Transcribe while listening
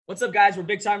What's up, guys? We're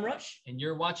Big Time Rush. And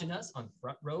you're watching us on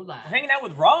Front Row Live. We're hanging out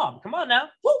with Rob. Come on now.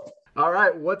 Woo! All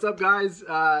right, what's up, guys?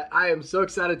 I am so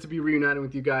excited to be reunited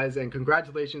with you guys, and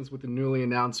congratulations with the newly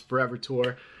announced Forever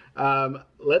Tour.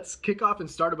 Let's kick off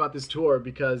and start about this tour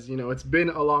because, you know, it's been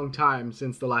a long time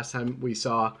since the last time we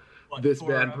saw this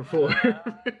band perform.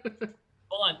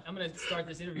 Hold on, I'm going to start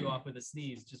this interview off with a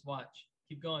sneeze. Just watch.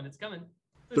 Keep going. It's coming.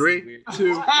 3,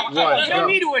 2, 1. You don't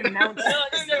need to announce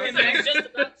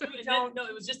No,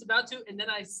 it was just about to, and then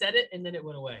I said it, and then it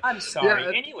went away. I'm sorry.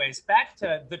 Yeah, Anyways, back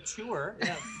to the tour.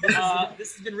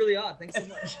 This has been really odd. Thanks so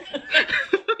much.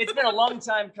 It's been a long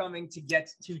time coming to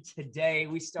get to today.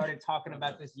 We started talking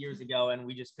about this years ago, and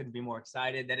we just couldn't be more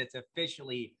excited that it's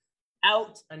officially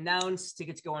out, announced.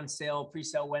 Tickets go on sale,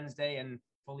 pre-sale Wednesday, and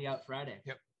fully out Friday.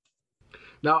 Yep.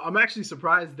 Now, I'm actually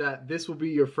surprised that this will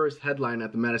be your first headline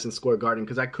at the Madison Square Garden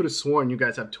because I could have sworn you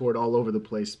guys have toured all over the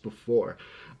place before.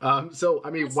 So,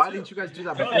 I mean, why didn't you guys do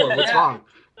that before? What's wrong?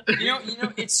 You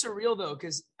know, it's surreal though,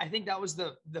 because I think that was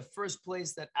the first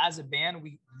place that as a band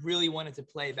we really wanted to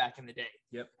play back in the day.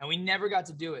 Yep. And we never got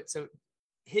to do it. So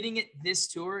hitting it this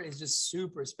tour is just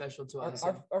super special to us.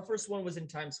 Our first one was in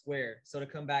Times Square, so to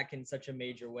come back in such a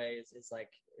major way is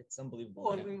like, it's unbelievable.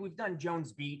 Well, I mean, we've done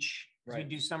Jones Beach. Right. We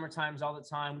do summer times all the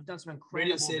time. We've done some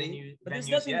incredible City. But there's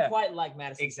venues. nothing Yeah. quite like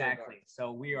Madison Square Exactly.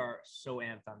 So we are so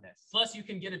amped on this. Plus, you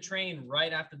can get a train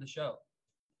right after the show.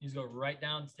 You just go right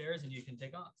downstairs, and you can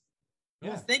take off.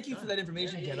 Well, thank you for that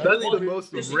information, Ken. I That's really the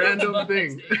most This is random the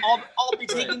thing. I'll be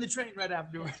taking the train right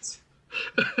afterwards.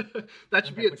 That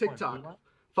should be a TikTok.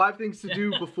 5 things to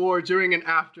do before, during, and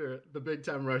after the Big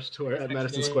Time Rush tour at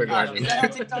Madison Square Is Garden. that how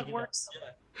TikTok works?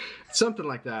 Something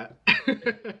like that.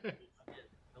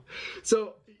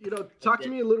 So, you know, talk to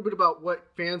me a little bit about what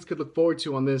fans could look forward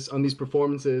to on these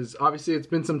performances. Obviously, it's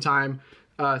been some time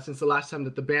since the last time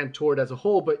that the band toured as a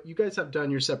whole, but you guys have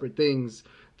done your separate things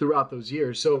throughout those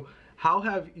years. So how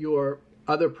have your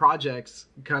other projects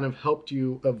kind of helped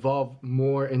you evolve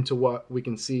more into what we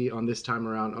can see on this time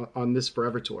around on this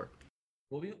Forever Tour?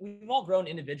 Well, we've all grown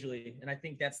individually, and I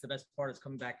think that's the best part is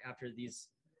coming back after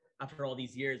all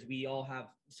these years. We all have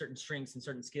certain strengths and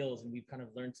certain skills, and we've kind of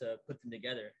learned to put them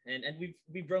together. And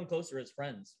we've grown closer as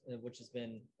friends, which has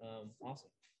been awesome.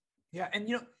 Yeah, and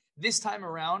you know, this time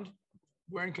around,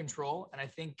 we're in control, and I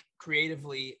think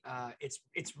creatively, it's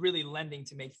really lending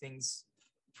to make things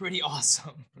pretty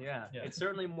awesome. Yeah, it's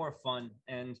certainly more fun.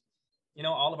 And, you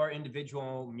know, all of our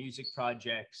individual music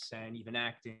projects and even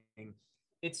acting,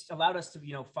 it's allowed us to,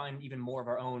 you know, find even more of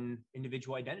our own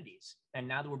individual identities. And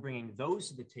now that we're bringing those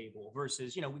to the table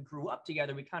versus, you know, we grew up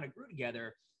together, we kind of grew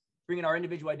together, bringing our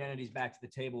individual identities back to the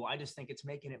table, I just think it's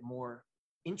making it more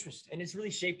interesting. And it's really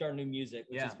shaped our new music,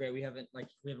 which Yeah. is great. We haven't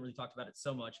really talked about it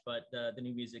so much, but the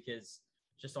new music is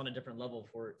just on a different level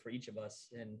for each of us.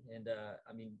 And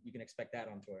I mean, you can expect that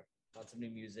on tour. Lots of new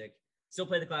music. Still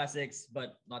play the classics,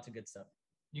 but lots of good stuff.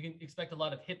 You can expect a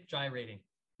lot of hip gyrating.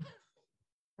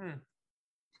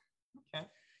 Okay.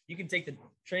 You can take the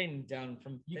train down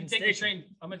from You Penn can take Station. the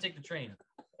train. I'm going to take the train.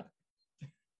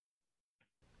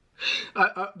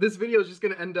 This video is just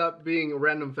going to end up being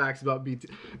random facts about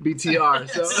BTR.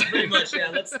 So Pretty much, yeah.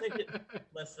 Let's take it.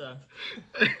 Let's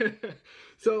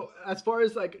So as far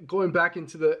as like going back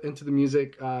into the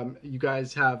music, you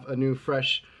guys have a new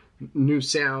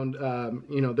sound.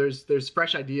 You know, there's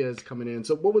fresh ideas coming in.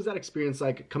 So what was that experience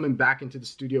like coming back into the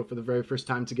studio for the very first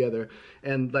time together?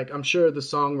 And like, I'm sure the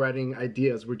songwriting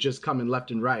ideas were just coming left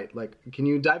and right. Like, can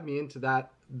you dive me into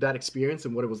that experience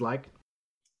and what it was like?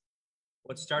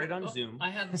 What started on Zoom. I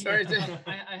have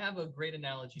I have a great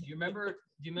analogy. Do you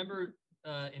remember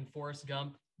in Forrest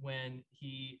Gump when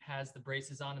he has the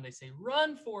braces on and they say,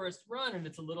 "Run, Forrest, run," and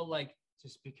it's a little like,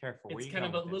 Just be careful. Where it's you kind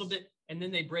of going a with little this? bit, and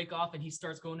then they break off and he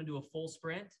starts going into a full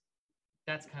sprint.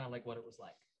 That's kind of like what it was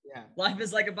like. Yeah. Life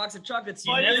is like a box of chocolates.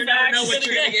 You Fun never facts. know what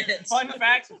you're gonna get. Fun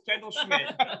facts with Kendall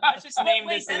Schmidt. Let's just name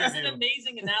Wait, this that is an interview.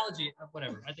 amazing analogy.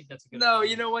 Whatever. I think that's a good. No, analogy.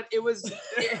 you know what? It was.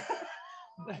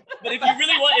 But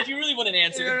if you really want an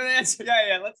answer,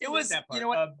 Yeah, let's It get was, that part. you know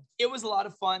what? It was a lot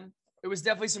of fun. It was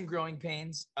definitely some growing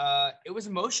pains. It was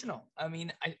emotional. I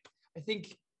mean, I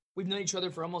think we've known each other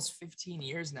for almost 15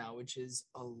 years now, which is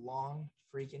a long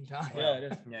freaking time. yeah, it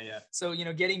is. Yeah. So, you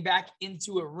know, getting back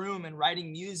into a room and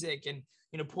writing music and,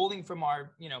 you know, pulling from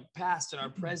our, you know, past and our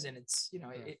present, it's, you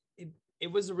know, it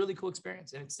was a really cool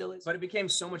experience, and it still is. But it became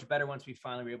so much better once we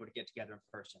finally were able to get together in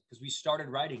person because we started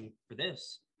writing for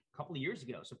this a couple of years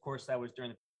ago. So of course that was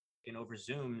during the over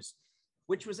Zooms,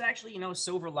 which was actually, you know,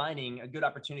 silver lining, a good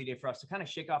opportunity for us to kind of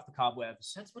shake off the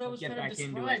cobwebs. That's what I was get trying back to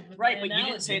into describe. it. with Right, my but you didn't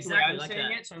analogy. say it the way I Exactly was like saying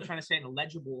that. it, so I'm trying to say it in a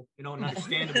legible, you know, an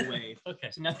understandable way. Okay.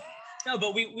 So now, No,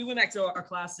 but we went back to our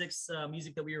classics,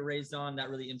 music that we were raised on that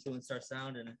really influenced our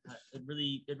sound, and it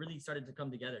really started to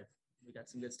come together. We got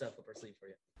some good stuff up our sleeve for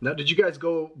you. Now, did you guys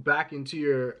go back into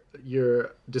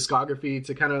your discography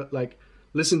to kind of like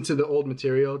listen to the old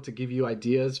material to give you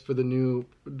ideas for the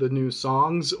new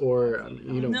songs, or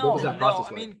what was that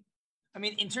process like? I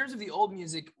mean, in terms of the old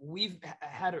music, we've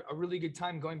had a really good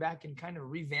time going back and kind of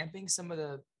revamping some of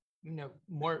the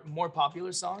more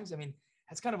popular songs. I mean,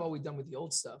 that's kind of all we've done with the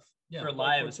old stuff. Yeah, for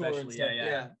live especially.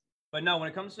 Yeah. But no, when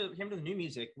it comes to the new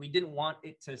music, we didn't want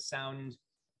it to sound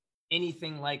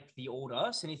anything like the old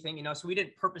us, anything, so we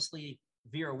didn't purposely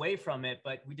veer away from it,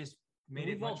 but we just made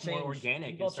it much more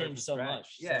organic. We've all changed so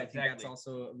much. Yeah, so I exactly. think that's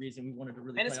also a reason we wanted to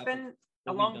really. And it's been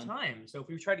a long time. So if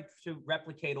we tried to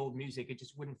replicate old music, it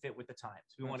just wouldn't fit with the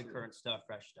times. We wanted current stuff,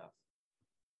 fresh stuff.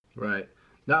 Right.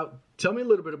 Now, tell me a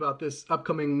little bit about this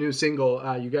upcoming new single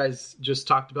you guys just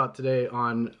talked about today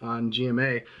on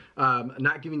GMA,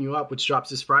 Not Giving You Up, which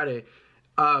drops this Friday.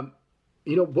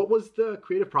 What was the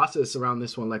creative process around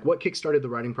this one? Like, what kickstarted the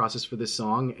writing process for this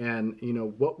song? And,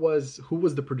 who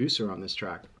was the producer on this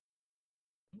track?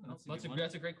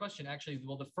 That's a great question, actually.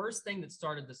 Well, the first thing that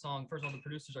started the song, first of all, the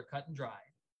producers are Cut and Dry.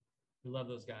 We love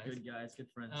those guys. Good guys, good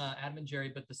friends. Adam and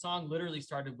Jerry. But the song literally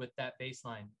started with that bass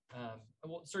line.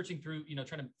 Searching through,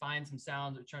 trying to find some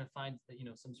sounds, or trying to find,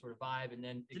 some sort of vibe. And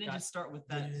then it just start with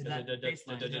that bass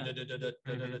line,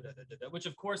 which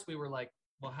of course we were like,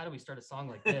 well, how do we start a song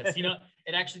like this?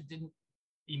 It actually didn't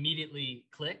immediately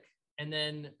click. And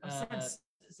then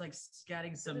it's like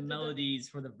scatting some melodies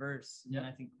for the verse. And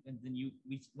I think, and then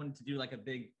we wanted to do like a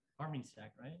big harmony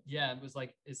stack, right? Yeah, it was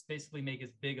like, it's basically make as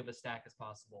big of a stack as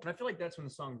possible. And I feel like that's when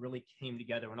the song really came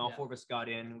together, when all four of us got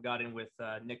in. We got in with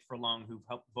Nick Furlong, who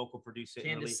helped vocal produce it.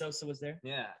 Candace Sosa was there.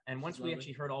 Yeah, and once we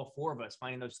actually heard all four of us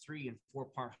finding those 3 and 4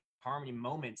 part harmony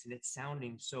moments and it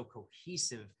sounding so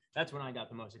cohesive, that's when I got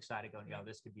the most excited, going,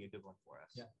 this could be a good one for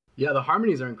us. Yeah, the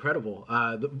harmonies are incredible.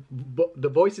 The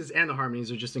voices and the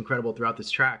harmonies are just incredible throughout this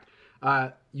track.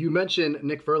 You mentioned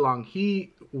Nick Furlong.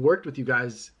 He worked with you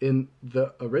guys in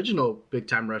the original Big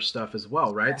Time Rush stuff as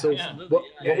well, right? So what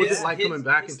was it like coming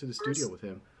back into the studio with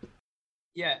him?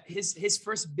 Yeah, his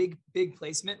first big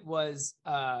placement was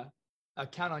Count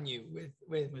on You with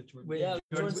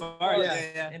Jordan Barr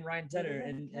and Ryan Tedder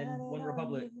and One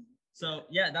Republic. So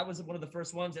that was one of the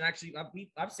first ones, and actually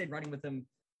I've stayed writing with him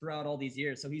throughout all these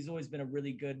years. So he's always been a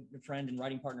really good friend and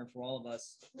writing partner for all of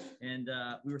us. And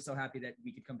we were so happy that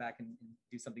we could come back and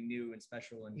do something new and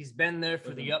special. And he's been there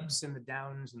for the ups and the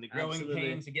downs and the growing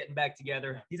pains and getting back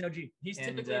together. He's an OG. He's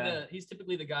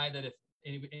typically the guy that if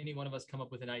any one of us come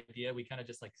up with an idea, we kind of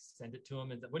just like send it to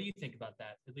him and what do you think about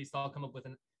that? At least I'll come up with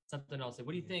something else.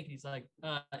 What do you think? And he's like,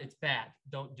 it's bad.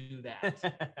 Don't do that.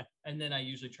 And then I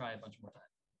usually try a bunch more times.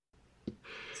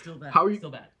 Still bad. How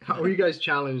are you guys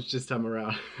challenged this time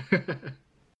around?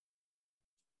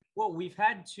 Well, we've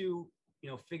had to,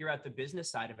 figure out the business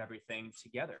side of everything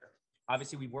together.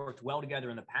 Obviously, we've worked well together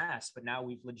in the past, but now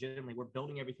we're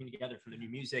building everything together, from the new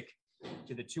music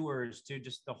to the tours to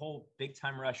just the whole Big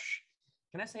Time Rush.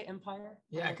 Can I say empire?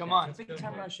 Yeah, come on. Big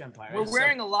Time Rush empire. We're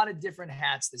wearing a lot of different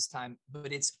hats this time,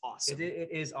 but it's awesome. It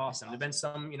is awesome. There've been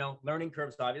some, learning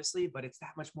curves, obviously, but it's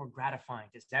that much more gratifying.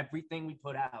 Just everything we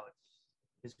put out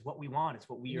is what we want. It's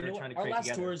what we are trying to create together. Our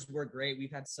last tours were great.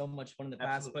 We've had so much fun in the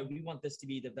past, but we want this to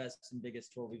be the best and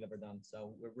biggest tour we've ever done.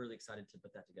 So we're really excited to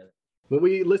put that together. When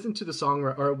we listen to the song,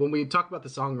 or when we talk about the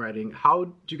songwriting, how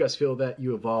do you guys feel that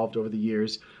you evolved over the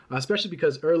years? Especially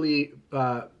because early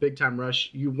Big Time Rush,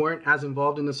 you weren't as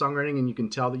involved in the songwriting, and you can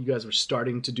tell that you guys were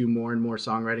starting to do more and more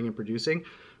songwriting and producing.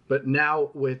 But now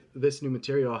with this new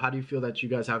material, how do you feel that you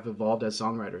guys have evolved as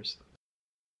songwriters?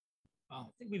 I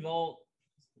think we've all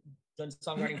done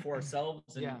songwriting for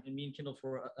ourselves, and me and Kendall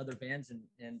for other bands,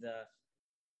 and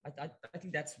I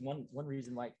think that's one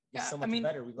reason why it's so much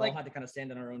better. We've all had to kind of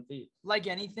stand on our own feet. Like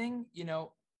anything, you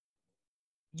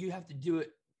have to do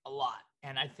it a lot,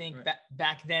 and I think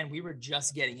back then we were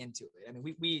just getting into it. I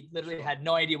mean, we literally had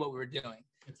no idea what we were doing.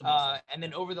 And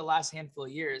then over the last handful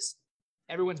of years,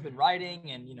 everyone's been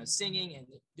writing and singing and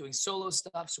doing solo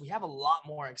stuff, so we have a lot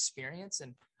more experience,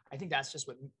 and I think that's just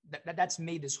that's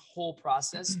made this whole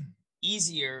process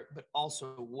easier, but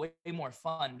also way more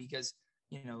fun because,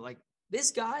 like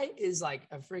this guy is like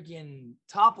a freaking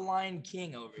top line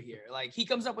king over here. Like he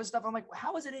comes up with stuff. I'm like,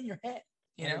 how is it in your head?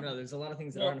 I don't know. There's a lot of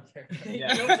things that aren't up there.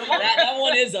 that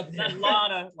one is up there. A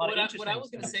lot of what I was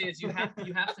going to say is you have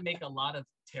to make a lot of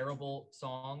terrible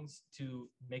songs to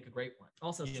make a great one.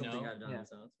 Also, something I've done.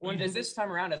 So. Well, and this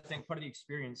time around, I think part of the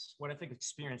experience, what I think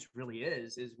experience really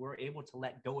is we're able to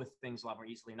let go of things a lot more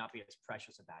easily and not be as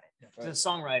precious about it. As a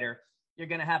songwriter, you're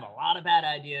going to have a lot of bad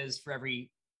ideas for every,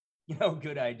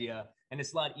 good idea. And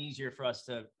it's a lot easier for us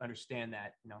to understand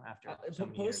that, after so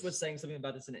many Post years. was saying something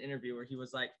about this in an interview where he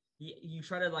was like, you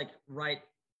try to like write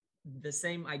the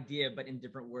same idea but in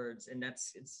different words, and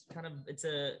it's kind of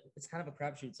a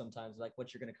crapshoot sometimes, like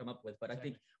what you're going to come up with. But I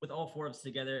think with all four of us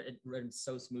together, it runs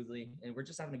so smoothly, and we're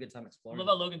just having a good time I exploring. love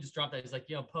how Logan just dropped that. He's like,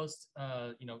 Post,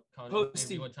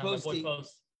 Posty, one time, my boy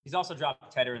Post. He's also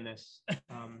dropped Tedder in this.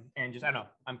 And just, I don't know,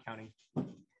 I'm counting.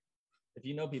 If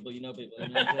you know people, you know people.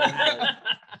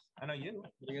 I know you.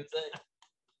 What are you gonna say?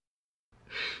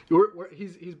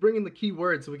 He's bringing the key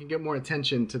words so we can get more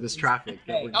attention to this traffic.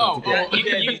 That we're about to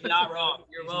get. He's not wrong.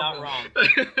 You're He's welcome. not wrong.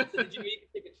 So did you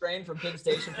take a train from Penn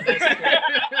Station to Mexico?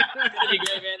 Pretty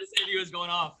good, man. This interview is going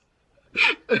off.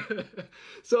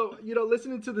 So,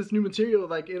 listening to this new material,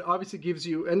 like it obviously gives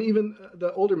you, and even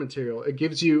the older material, it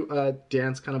gives you a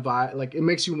dance kind of vibe. Like it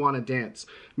makes you want to dance,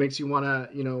 makes you want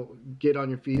to, get on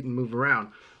your feet and move around.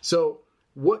 So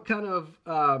what kind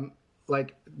of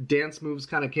like dance moves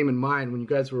kind of came in mind when you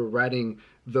guys were writing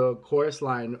the chorus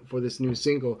line for this new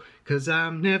single? Cause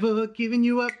I'm never giving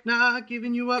you up, not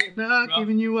giving you up, not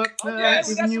giving you up, not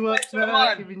giving you up,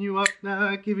 not giving you up,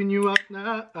 not giving you up,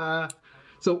 not.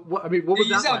 So what was you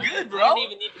that sound like? good, bro. I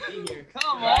didn't even need to be here.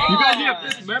 Come on. You guys need a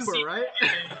fifth member, right?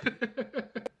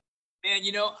 Man,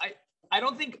 I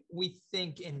don't think we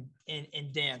think in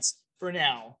dance for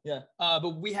now. Yeah.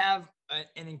 But we have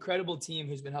an incredible team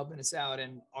who's been helping us out,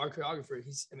 and our choreographer,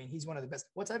 he's one of the best.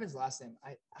 What's Ivan's last name?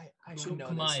 I should know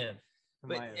this. Kamayev.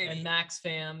 But And Max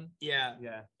Fam. yeah.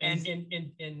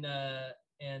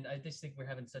 And I just think we're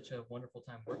having such a wonderful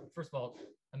time working. First of all,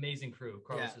 amazing crew.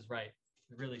 Carlos is right.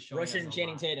 Really showing Russian us a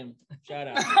Channing lot. Tatum. Shout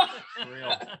out. For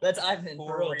real. That's Ivan.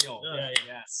 For real.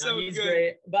 Yeah. So he's good.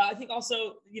 great. But I think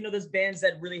also, those bands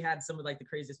that really had some of like the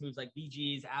craziest moves, like Bee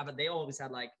Gees, ABBA, they always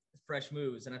had like fresh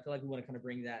moves, and I feel like we want to kind of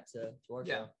bring that to our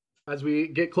show. As we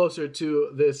get closer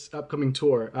to this upcoming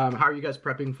tour, how are you guys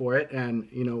prepping for it? And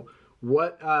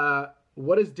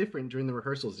what is different during the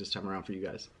rehearsals this time around for you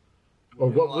guys, or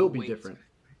what will be different?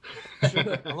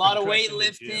 A lot of Impressive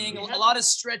weightlifting, gym. a lot of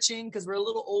stretching because we're a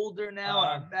little older now on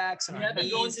our backs and We our have been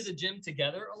going knees. to the gym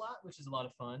together a lot, which is a lot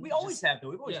of fun. We always have, though.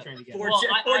 We've always Yeah. trained together. Four Well,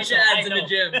 Chads in the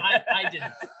gym. I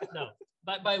didn't. No.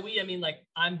 By we, I mean like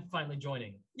I'm finally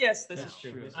joining. Yes, this That's is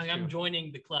true. true. This is I'm true.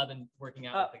 joining the club and working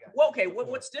out with the guys. Well, okay.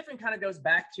 What's different kind of goes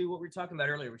back to what we were talking about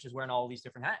earlier, which is wearing all these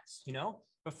different hats.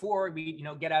 Before we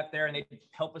get out there and they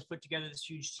help us put together this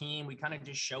huge team, we kind of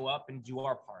just show up and do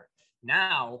our part.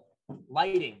 Now,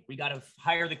 lighting, we got to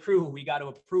hire the crew, we got to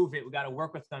approve it, we got to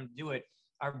work with them to do it.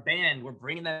 Our band, we're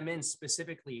bringing them in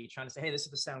specifically, trying to say, hey, this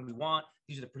is the sound we want.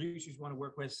 These are the producers we want to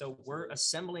work with. So we're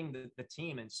assembling the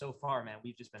team, and so far, man,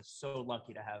 we've just been so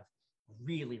lucky to have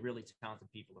really, really talented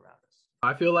people around us.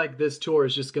 I feel like this tour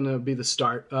is just going to be the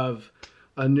start of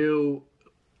a new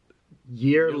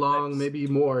year-long, maybe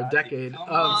more, decade of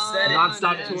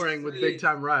nonstop touring with Big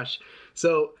Time Rush.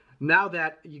 So now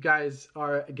that you guys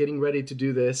are getting ready to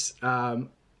do this,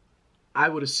 I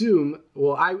would assume,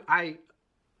 well, I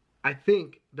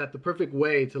think that the perfect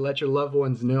way to let your loved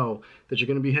ones know that you're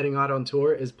going to be heading out on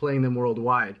tour is playing them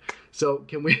worldwide. So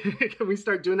can we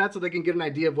start doing that so they can get an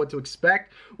idea of what to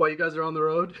expect while you guys are on the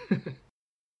road? A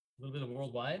little bit of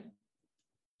worldwide.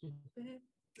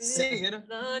 Sing it.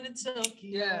 London, Tokyo.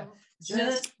 Yeah.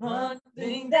 Just one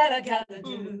thing that I gotta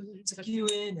do. Tuck you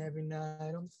in every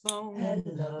night on the phone.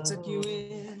 Hello. Tuck you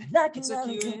in. Like Tuck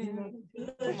you in.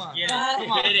 Come on. Get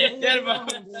Come on. it. Get it. Get it, bro.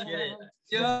 Get it.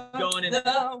 You're Going in.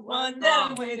 the one that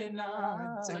I'm waiting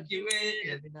on. Tuck you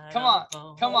in. Come on.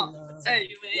 Come on. Hey.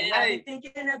 Hey.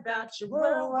 Thinking about you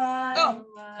worldwide. Oh,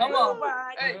 come on.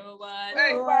 Hey. Worldwide.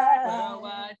 Hey.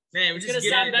 Worldwide. Man, we're It's just gonna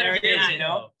giving sound it. better There it than is, I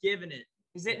know. Giving it.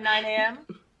 Is it 9 a.m.?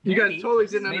 You guys Maybe. totally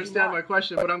didn't Maybe understand not. my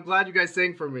question, but I'm glad you guys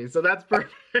sang for me. So that's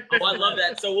perfect. Oh, I love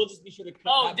that. So we'll just be sure to cut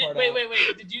Oh, that part wait.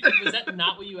 out. Did you? Was that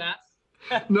not what you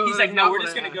asked? No, He's that's like, no, not we're what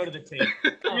just I going to go to asked. the tape.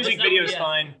 Oh, Music that's not- video's yeah.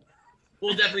 fine.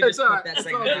 We'll definitely It's just all cut right. that It's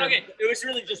segment all out. good. It was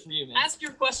really just for you, man. Ask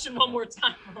your question one more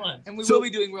time. Hold on. And we So- will be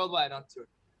doing worldwide on tour.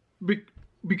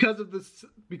 Because of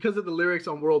the lyrics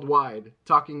on Worldwide,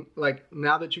 talking like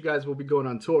now that you guys will be going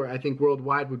on tour, I think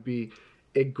Worldwide would be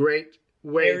a great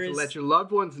way to let your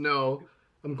loved ones know,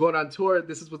 I'm going on tour,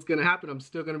 this is what's going to happen, I'm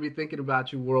still going to be thinking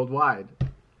about you worldwide.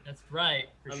 That's right.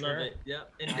 I For love sure. it. Yeah.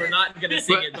 And we're not going to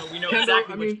sing it, but we know Kendall,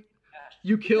 exactly I what mean,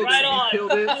 you killed Right it. on. You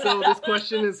killed it. So this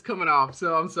question is coming off.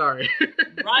 So I'm sorry.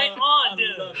 Right on,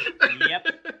 dude. love it.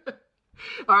 Yep.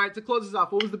 All right, to close this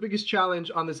off, what was the biggest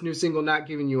challenge on this new single, Not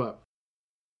Giving You Up?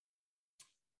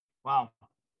 Wow.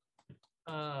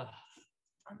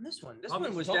 On this one Probably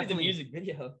was the definitely music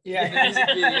video. Yeah, the music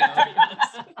video.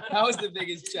 That was the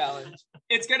biggest challenge.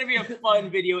 It's gonna be a fun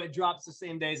video. It drops the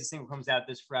same day as the single comes out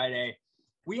this Friday.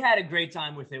 We had a great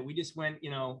time with it. We just went, we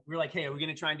were like, hey, are we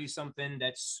gonna try and do something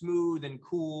that's smooth and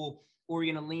cool, or are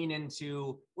we gonna lean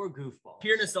into we're goofballs?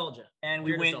 Pure nostalgia. And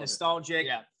we went nostalgic,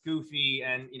 Yeah. goofy,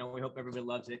 and we hope everybody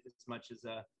loves it as much as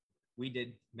we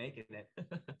did making it.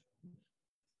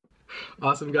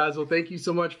 Awesome, guys. Well, thank you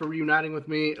so much for reuniting with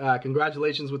me.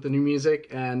 Congratulations with the new music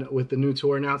and with the new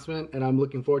tour announcement. And I'm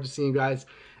looking forward to seeing you guys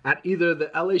at either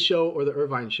the LA show or the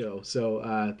Irvine show. So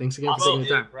thanks again for taking the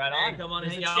time. Right on. Come on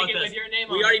and hang out Ticket with us. with your name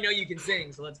We on already it. know you can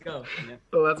sing, so let's go.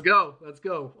 So let's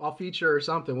go. I'll feature or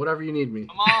something, whatever you need me.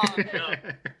 Come on.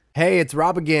 Hey, it's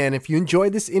Rob again. If you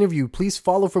enjoyed this interview, please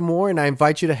follow for more, and I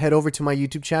invite you to head over to my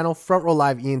YouTube channel, Front Row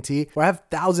Live ENT, where I have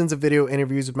thousands of video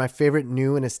interviews with my favorite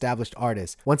new and established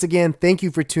artists. Once again, thank you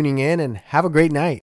for tuning in, and have a great night.